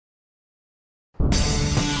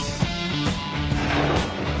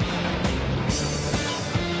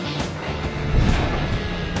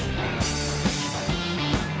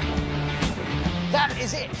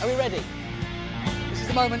ready. This is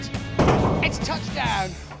the moment. It's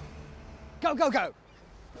touchdown. Go, go, go.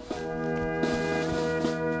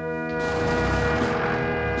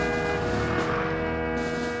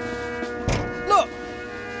 Look,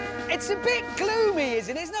 it's a bit gloomy,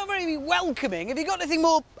 isn't it? It's not very welcoming. Have you got anything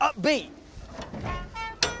more upbeat?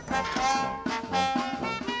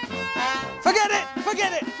 Forget it,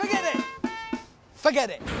 forget it, forget it.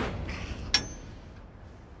 Forget it.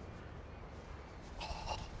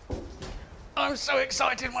 I'm so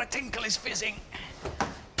excited, my tinkle is fizzing.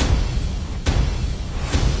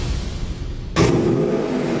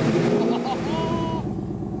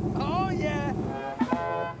 Oh, yeah.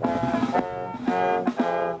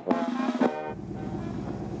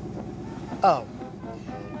 Oh,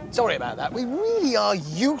 sorry about that. We really are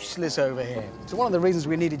useless over here. It's one of the reasons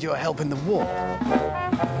we needed your help in the war.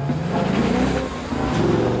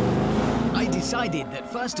 I decided that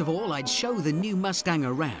first of all I'd show the new Mustang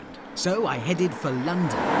around. So I headed for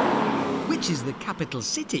London, which is the capital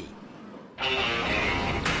city.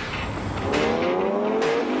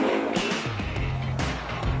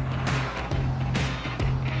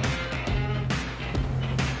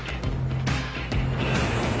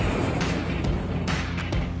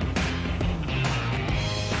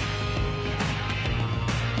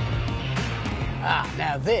 Ah,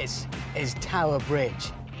 now this is Tower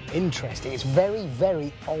Bridge. Interesting, it's very,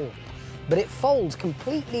 very old. But it folds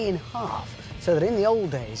completely in half, so that in the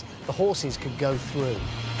old days, the horses could go through.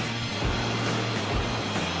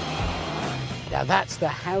 Now that's the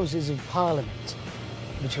Houses of Parliament,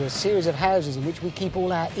 which are a series of houses in which we keep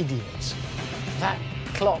all our idiots. That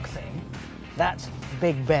clock thing, that's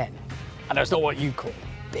Big Ben. I know it's not what you call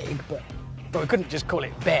big, but we couldn't just call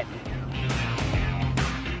it Ben.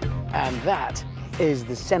 And that is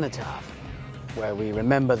the cenotaph, where we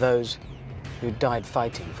remember those who died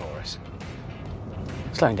fighting for us.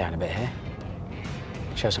 Slowing down a bit here.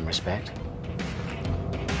 Show some respect.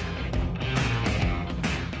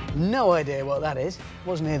 No idea what that is.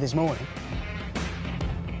 Wasn't here this morning.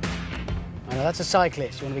 I know that's a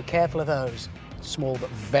cyclist. You want to be careful of those small but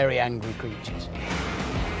very angry creatures.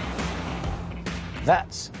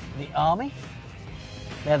 That's the army.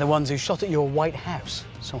 They're the ones who shot at your White House.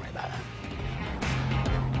 Sorry about that.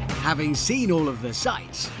 Having seen all of the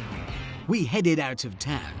sights, we headed out of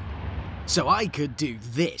town. So I could do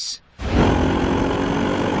this.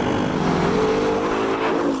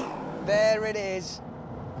 There it is.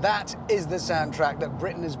 That is the soundtrack that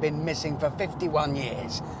Britain has been missing for 51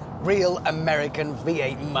 years. Real American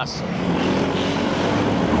V8 muscle.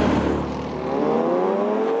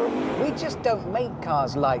 We just don't make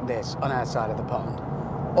cars like this on our side of the pond.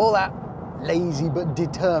 All that lazy but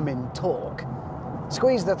determined torque.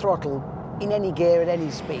 Squeeze the throttle in any gear at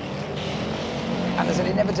any speed. And there's an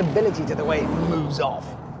inevitability to the way it moves off.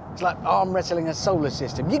 It's like arm wrestling a solar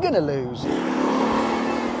system. You're gonna lose.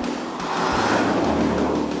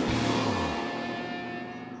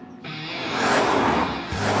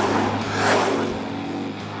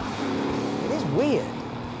 It is weird,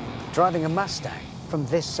 driving a Mustang from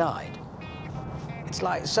this side. It's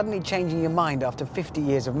like suddenly changing your mind after 50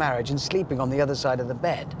 years of marriage and sleeping on the other side of the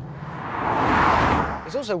bed.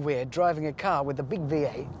 It's also weird driving a car with a big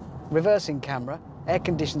V8, reversing camera,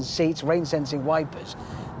 air-conditioned seats, rain-sensing wipers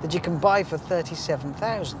that you can buy for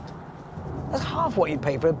 $37,000. That's half what you'd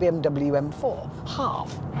pay for a BMW M4.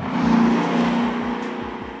 Half.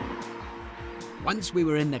 Once we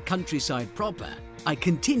were in the countryside proper, I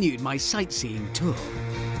continued my sightseeing tour.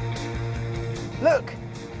 Look,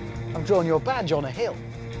 I've drawn your badge on a hill.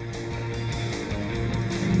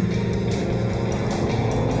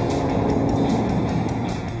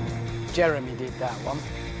 Jeremy did that one.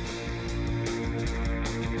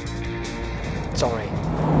 Sorry.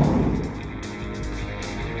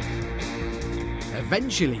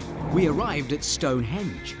 Eventually, we arrived at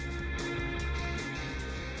Stonehenge.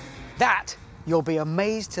 That, you'll be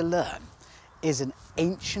amazed to learn, is an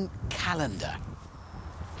ancient calendar.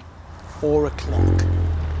 Or a clock.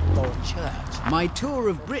 Or a church. My tour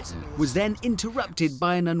of Britain was then interrupted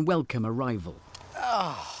by an unwelcome arrival.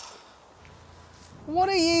 Oh. What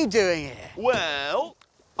are you doing here? Well,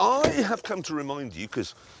 I have come to remind you,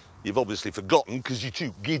 because you've obviously forgotten, because you're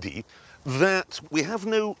too giddy, that we have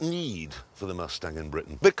no need for the Mustang in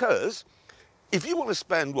Britain. Because if you want to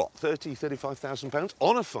spend, what, £35,000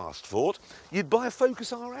 on a fast Ford, you'd buy a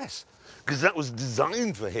Focus RS, because that was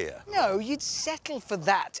designed for here. No, you'd settle for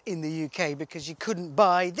that in the UK because you couldn't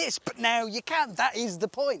buy this, but now you can. That is the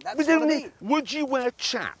point. That's what I mean. Would you wear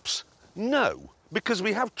chaps? No, Because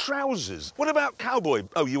we have trousers. What about cowboy?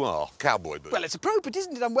 Oh, you are cowboy boots. Well, it's appropriate,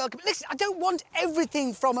 isn't it? I'm welcome. Listen, I don't want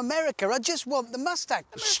everything from America. I just want the Mustang.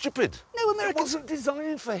 Stupid. No, America. It wasn't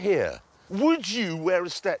designed for here. Would you wear a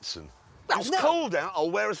Stetson? Well, It's no. cold out,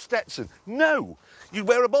 I'll wear a Stetson. No, you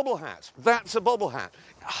wear a bobble hat. That's a bobble hat.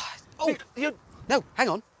 Oh, You... no, hang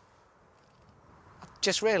on. I've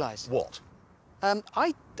just realised. What?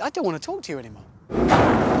 I don't want to talk to you anymore.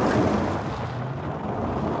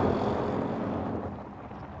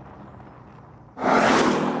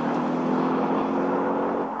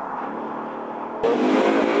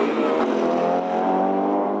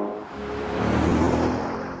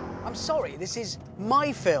 I'm sorry, this is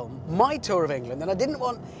my film, my tour of England, and I didn't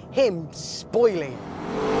want him spoiling it.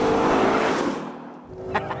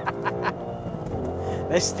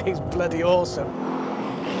 This thing's bloody awesome.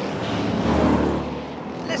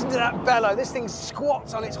 Listen to that bellow. This thing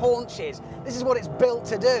squats on its haunches. This is what it's built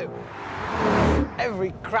to do.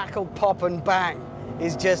 Every crackle, pop and bang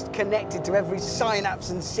is just connected to every synapse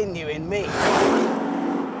and sinew in me.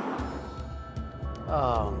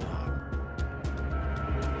 Oh, no.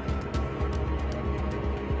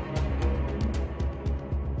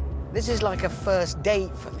 This is like a first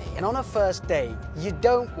date for me. And on a first date, you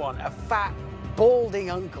don't want a fat, balding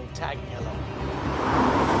uncle tagging along.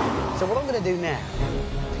 So what I'm going to do now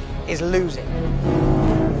is lose it.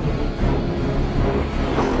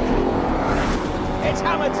 It's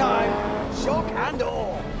hammer time, shock and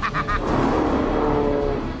awe.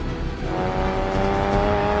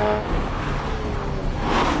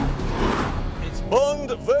 It's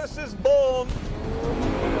Bond versus Born.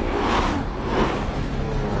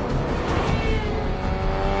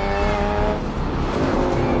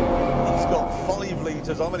 He's got 5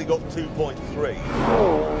 litres, I've only got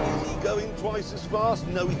 2.3. Is he going twice as fast?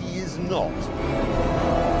 No, he is not.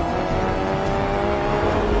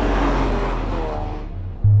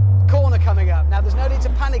 Corner coming up. Now, there's no need to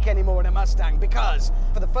panic anymore in a Mustang because,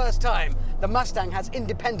 for the first time, the Mustang has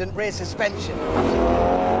independent rear suspension.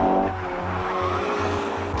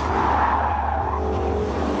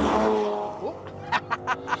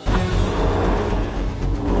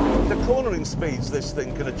 The cornering speeds this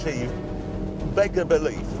thing can achieve beggar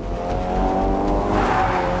belief.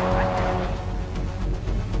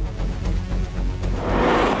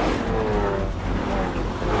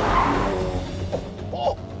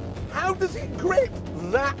 Oh, how does it grip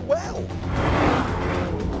that well?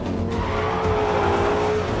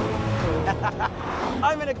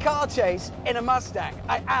 I'm in a car chase in a Mustang.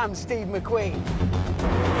 I am Steve McQueen.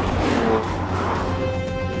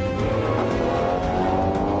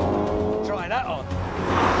 Try that on.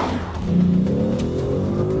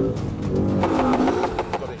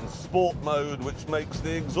 Got it in sport mode, which makes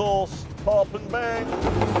the exhaust pop and bang.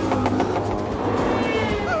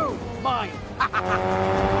 Boom! Mine.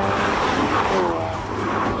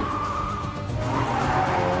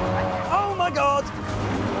 Oh my God!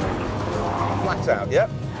 Flat out, yep.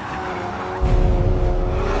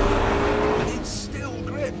 It still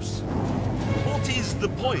grips. What is the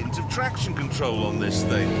point of traction control on this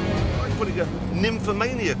thing? Like putting a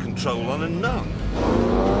nymphomania control on a nun.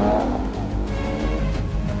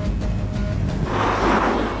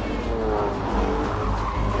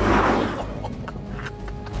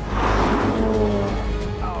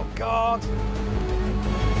 Oh God!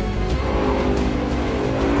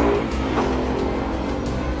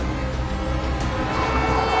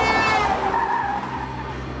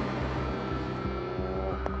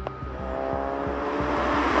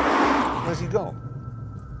 Where's he gone?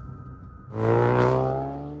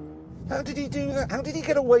 How did he do that? How did he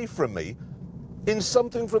get away from me in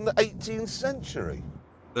something from the 18th century?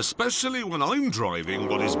 Especially when I'm driving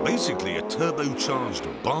what is basically a turbocharged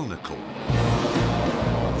barnacle.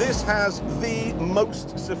 This has the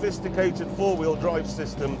most sophisticated four-wheel drive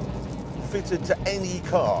system fitted to any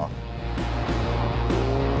car.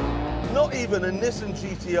 Not even a Nissan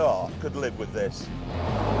GTR could live with this.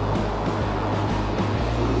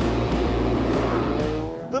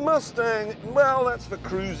 The Mustang, well, that's for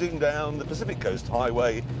cruising down the Pacific Coast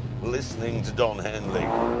Highway, listening to Don Henley.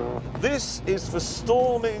 This is for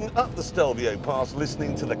storming up the Stelvio Pass,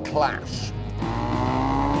 listening to The Clash.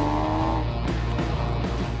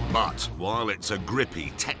 But while it's a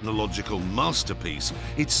grippy technological masterpiece,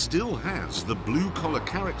 it still has the blue-collar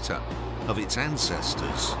character of its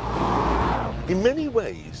ancestors. In many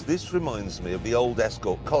ways, this reminds me of the old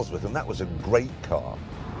Escort Cosworth, and that was a great car.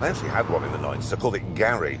 I actually had one in the 90s. I called it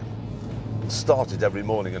Gary. Started every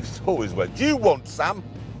morning and it always went, "Do you want some?"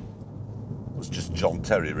 It was just John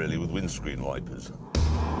Terry, really, with windscreen wipers.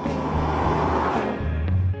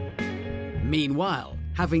 Meanwhile,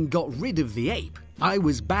 having got rid of the ape, I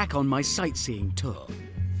was back on my sightseeing tour.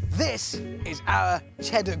 This is our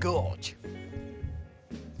Cheddar Gorge.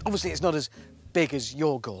 Obviously, it's not as big as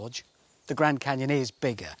your gorge. The Grand Canyon is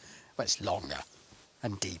bigger, but it's longer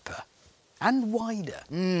and deeper and wider.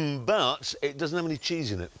 But it doesn't have any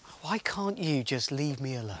cheese in it. Why can't you just leave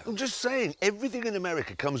me alone? I'm just saying, everything in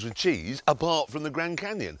America comes with cheese, apart from the Grand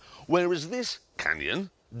Canyon. Whereas this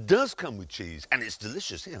canyon does come with cheese, and it's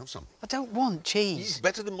delicious. Here, have some. I don't want It's cheese.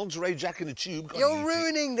 better than Monterey Jack in a tube. Can't You're you?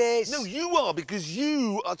 ruining this. No, you are, because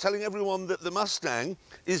you are telling everyone that the Mustang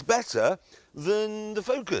is better than the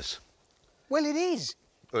Focus. Well, it is.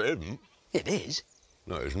 Well, it isn't. It is.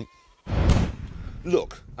 No, it isn't.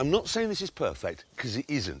 Look, I'm not saying this is perfect, because it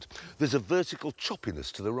isn't. There's a vertical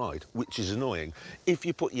choppiness to the ride, which is annoying. If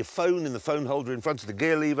you put your phone in the phone holder in front of the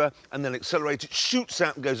gear lever and then accelerate, it shoots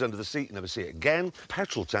out and goes under the seat, you never see it again.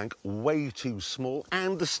 Petrol tank, way too small,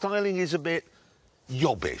 and the styling is a bit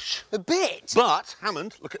yobbish. A bit? But,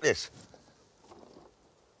 Hammond, look at this.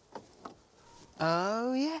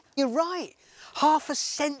 Oh, yeah. You're right. Half a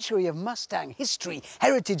century of Mustang history,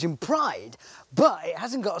 heritage and pride, but it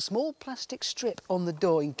hasn't got a small plastic strip on the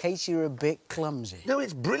door in case you're a bit clumsy. No,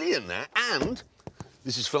 it's brilliant, that, and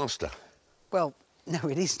this is faster. Well, no,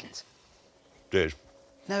 it isn't. It is.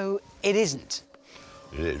 No, it isn't.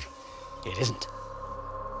 It is. It isn't.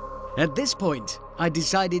 At this point, I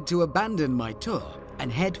decided to abandon my tour and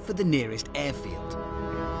head for the nearest airfield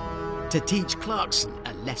to teach Clarkson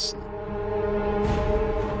a lesson.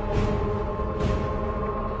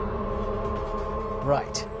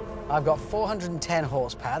 Right. I've got 410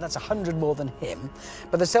 horsepower, that's 100 more than him,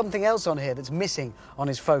 but there's something else on here that's missing on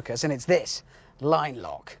his Focus, and it's this, line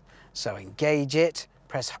lock. So engage it,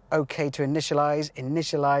 press OK to initialize,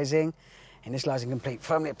 initializing complete,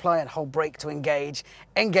 firmly apply and hold brake to engage,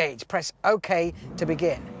 engage, press OK to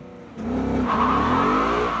begin.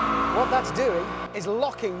 What that's doing is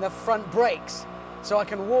locking the front brakes, so I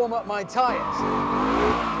can warm up my tyres.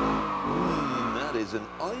 That is an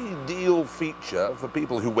ideal feature for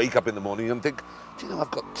people who wake up in the morning and think, do you know,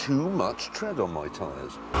 I've got too much tread on my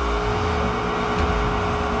tyres.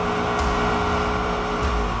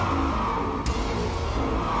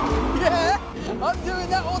 Yeah, I'm doing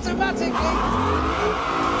that automatically.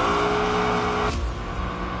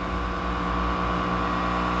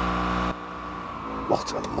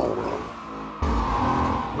 What a moron.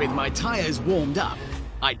 With my tyres warmed up,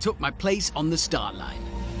 I took my place on the start line.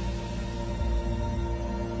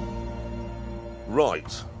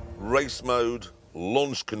 Right, race mode,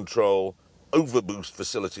 launch control, overboost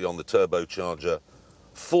facility on the turbocharger,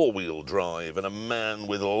 four-wheel drive, and a man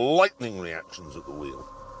with lightning reactions at the wheel.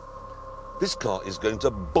 This car is going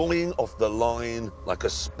to boing off the line like a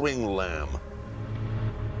spring lamb.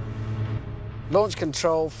 Launch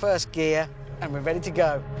control, first gear, and we're ready to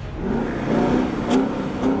go.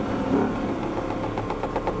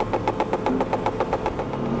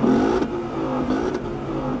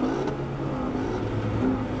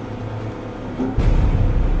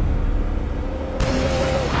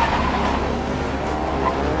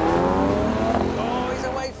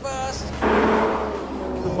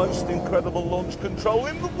 Most incredible launch control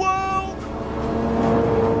in the world!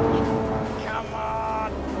 Come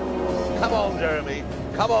on! Come on, Jeremy.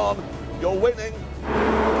 Come on. You're winning.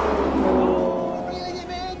 Oh, reeling him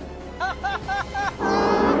in!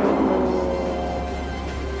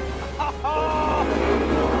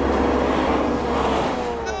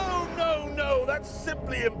 No, that's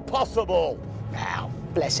simply impossible. Now,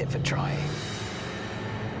 bless it for trying.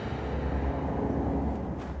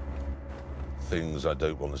 Things I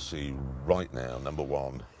don't want to see right now, number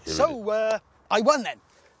one. So, I won then?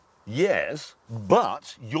 Yes,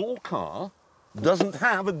 but your car doesn't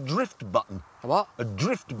have a drift button. A what? A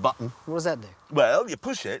drift button. What does that do? Well, you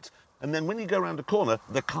push it, and then when you go around a corner,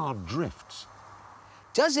 the car drifts.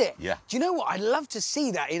 Does it? Yeah. Do you know what? I'd love to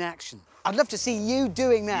see that in action. I'd love to see you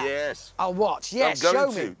doing that. Yes. I'll watch. Yes, I'm show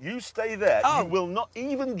going me. to. You stay there. Oh. You will not.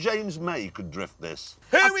 Even James May could drift this.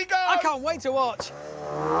 Here we go! I can't wait to watch.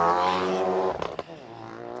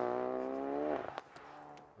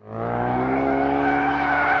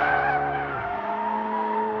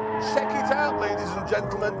 Check it out, ladies and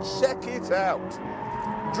gentlemen. Check it out.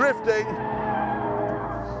 Drifting.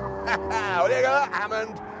 What do you got,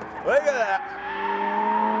 Hammond? Look at that.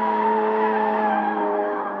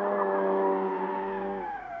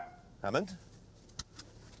 Hammond?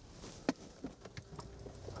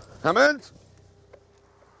 Hammond?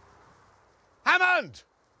 Hammond!